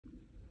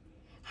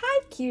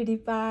cutie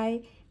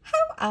pie.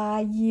 How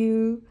are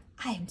you?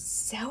 I am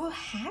so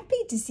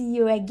happy to see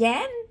you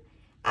again.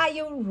 Are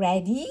you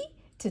ready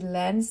to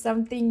learn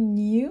something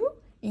new?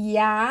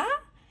 Yeah?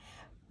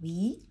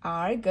 We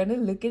are gonna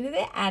look at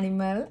the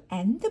animal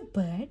and the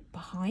bird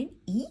behind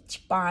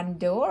each barn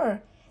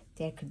door.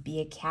 There could be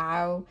a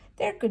cow,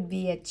 there could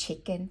be a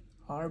chicken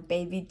or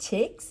baby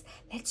chicks.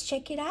 Let's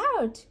check it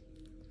out.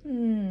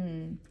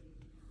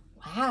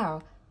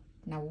 Wow.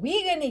 Now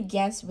we're gonna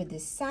guess with the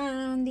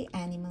sound the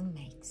animal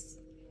makes.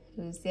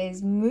 Who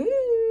says moo?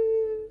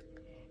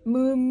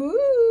 Moo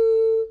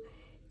moo.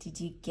 Did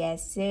you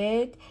guess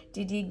it?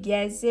 Did you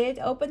guess it?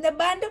 Open the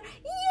barn door.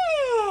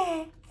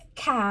 Yeah!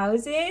 Cow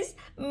says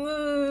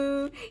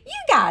moo. You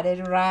got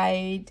it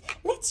right.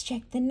 Let's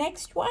check the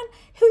next one.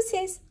 Who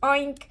says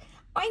oink?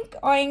 Oink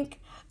oink.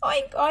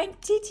 Oink oink.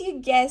 Did you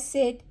guess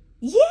it?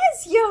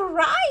 Yes, you're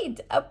right.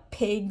 A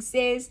pig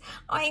says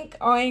oink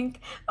oink.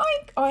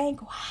 Oink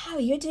oink. Wow,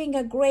 you're doing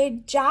a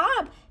great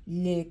job.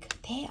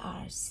 Look, they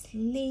are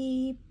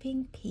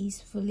sleeping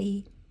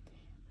peacefully.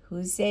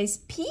 Who says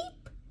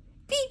peep?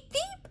 Beep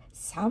beep.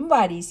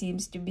 Somebody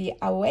seems to be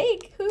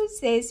awake. Who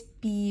says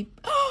peep?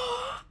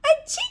 A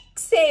chick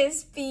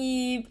says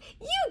peep.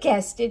 You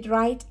guessed it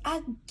right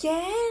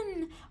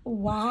again.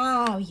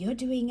 Wow, you're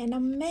doing an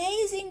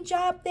amazing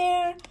job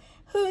there.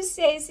 Who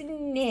says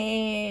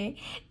nay?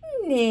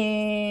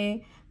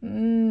 Nay.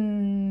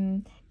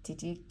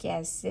 Did you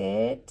guess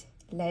it?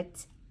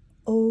 Let's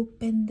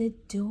open the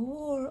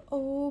door.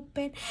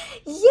 Open.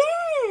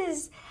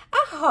 Yes!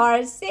 A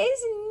horse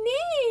says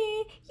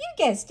nay. You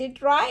guessed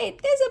it right.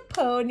 There's a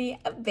pony,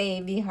 a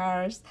baby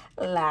horse,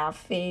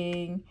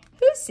 laughing.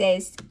 Who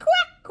says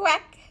quack,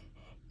 quack?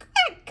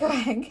 Quack,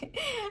 quack.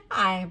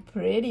 I'm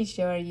pretty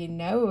sure you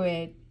know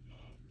it.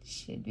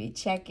 Should we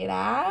check it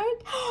out?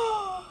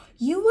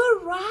 You were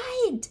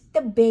right.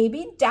 The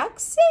baby duck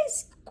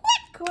says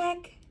quack,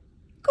 quack.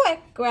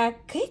 Quack,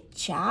 quack. Good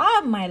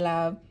job, my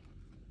love.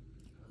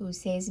 Who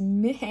says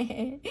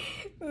meh?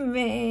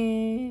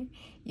 Meh.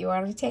 You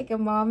want to take a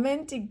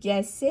moment to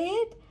guess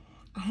it?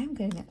 I'm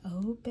going to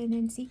open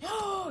and see.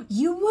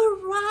 You were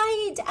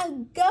right. A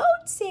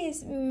goat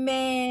says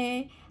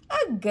meh.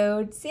 A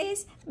goat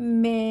says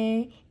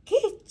meh.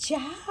 Good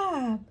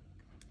job.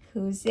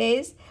 Who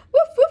says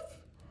woof, woof?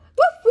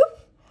 Woof,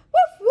 woof.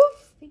 Woof,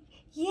 woof.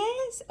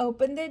 Yes,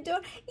 open the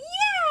door.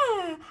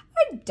 Yeah.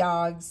 A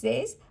dog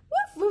says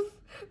woof, woof.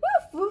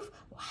 Woof, woof.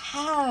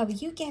 Wow,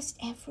 you guessed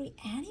every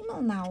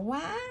animal now.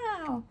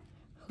 Wow.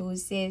 Who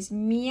says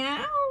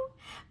meow?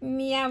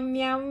 Meow,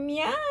 meow,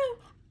 meow.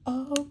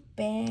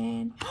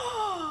 Open.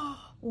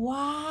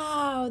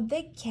 Wow,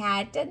 the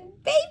cat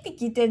and baby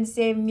kitten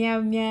say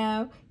meow,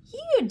 meow.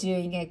 You're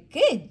doing a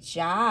good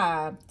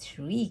job.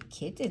 3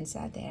 kittens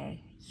are there.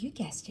 You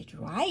guessed it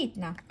right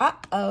now.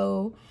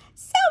 Uh-oh.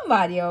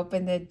 Somebody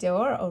opened the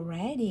door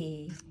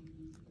already.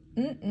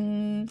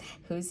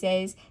 Who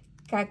says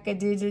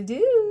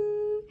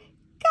cock-a-doodle-doo?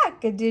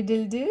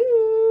 Cock-a-doodle-doo.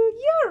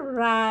 You're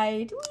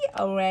right. We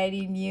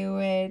already knew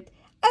it.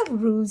 A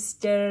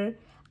rooster.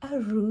 A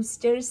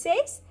rooster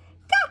says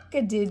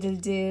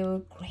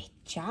cock-a-doodle-doo. Great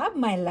job,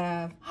 my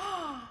love.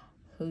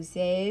 Who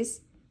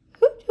says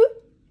hoot,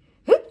 hoot,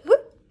 hoot,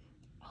 hoot?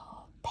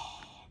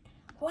 Open.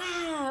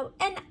 Wow.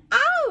 An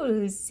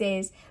owl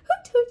says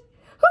hoot, hoot,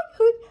 hoot,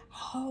 hoot.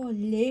 Oh,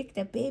 look,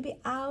 the baby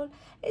owl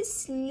is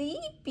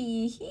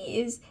sleepy. He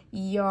is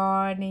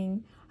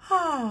yawning.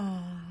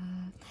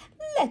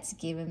 Let's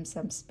give him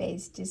some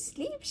space to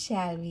sleep,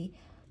 shall we?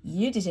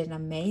 You did an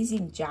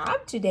amazing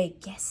job today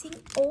guessing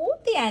all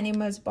the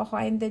animals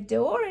behind the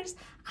doors.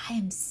 I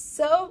am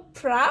so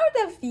proud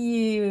of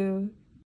you.